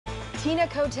Tina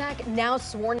Kotek now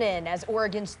sworn in as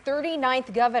Oregon's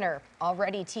 39th governor,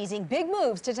 already teasing big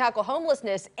moves to tackle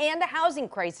homelessness and the housing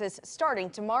crisis starting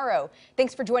tomorrow.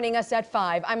 Thanks for joining us at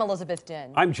 5. I'm Elizabeth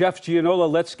Din. I'm Jeff Gianola.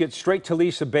 Let's get straight to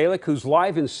Lisa Balick, who's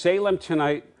live in Salem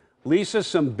tonight. Lisa,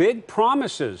 some big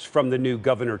promises from the new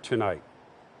governor tonight.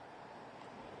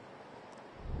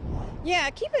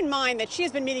 Yeah, keep in mind that she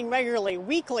has been meeting regularly,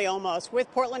 weekly almost,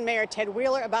 with Portland Mayor Ted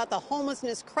Wheeler about the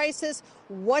homelessness crisis,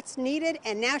 what's needed,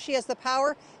 and now she has the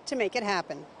power to make it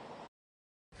happen.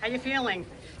 How you feeling?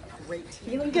 Great.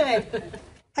 Feeling good.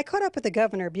 I caught up with the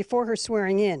governor before her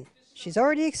swearing in. She's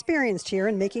already experienced here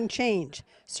in making change,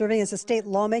 serving as a state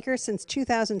lawmaker since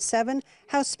 2007,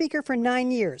 House Speaker for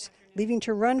 9 years, leaving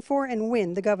to run for and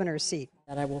win the governor's seat.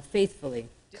 That I will faithfully.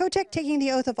 Kotek taking the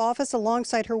oath of office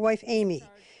alongside her wife, Amy.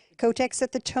 Kotek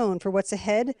set the tone for what's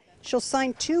ahead. She'll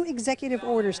sign 2 executive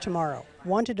orders tomorrow,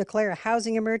 one to declare a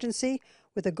housing emergency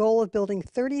with a goal of building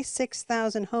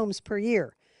 36,000 homes per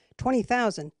year.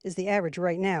 20,000 is the average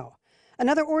right now.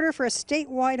 Another order for a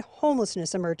statewide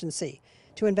homelessness emergency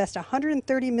to invest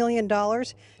 $130 million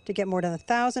to get more than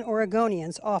 1,000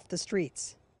 Oregonians off the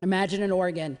streets. Imagine an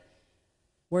Oregon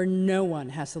where no one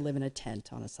has to live in a tent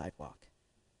on a sidewalk,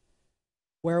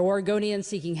 where Oregonians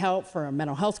seeking help for a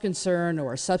mental health concern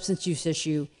or a substance use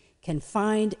issue can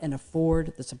find and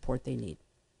afford the support they need.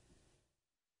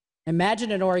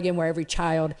 Imagine an Oregon where every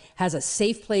child has a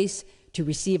safe place to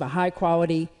receive a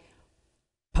high-quality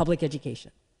public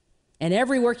education, and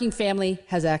every working family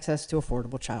has access to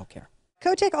affordable childcare.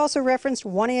 Kotek also referenced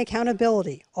wanting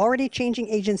accountability, already changing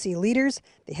agency leaders,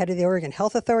 the head of the Oregon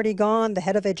Health Authority gone, the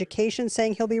head of education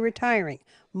saying he'll be retiring.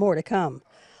 More to come.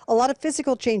 A lot of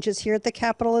physical changes here at the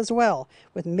Capitol as well,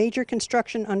 with major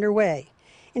construction underway.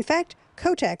 In fact,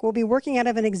 Kotek will be working out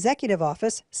of an executive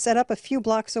office set up a few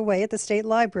blocks away at the State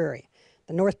Library.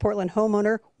 The North Portland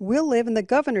homeowner will live in the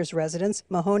governor's residence,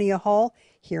 Mahonia Hall,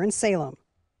 here in Salem.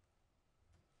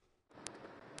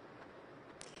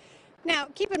 Now,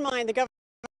 keep in mind, the governor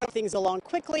moves things along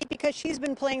quickly because she's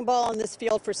been playing ball on this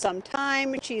field for some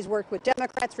time. She's worked with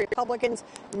Democrats, Republicans,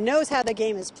 knows how the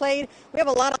game is played. We have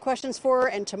a lot of questions for her,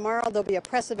 and tomorrow there'll be a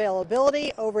press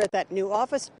availability over at that new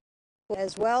office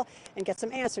as well, and get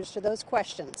some answers to those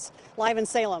questions. Live in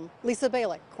Salem, Lisa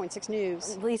Balick, KOIN 6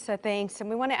 News. Lisa, thanks. And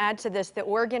we want to add to this, the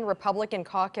Oregon Republican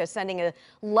Caucus sending a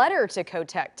letter to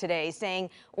Kotek today saying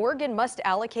Oregon must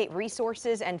allocate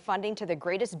resources and funding to the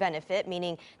greatest benefit,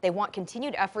 meaning they want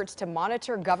continued efforts to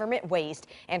monitor government waste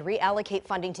and reallocate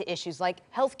funding to issues like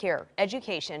healthcare,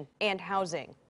 education, and housing.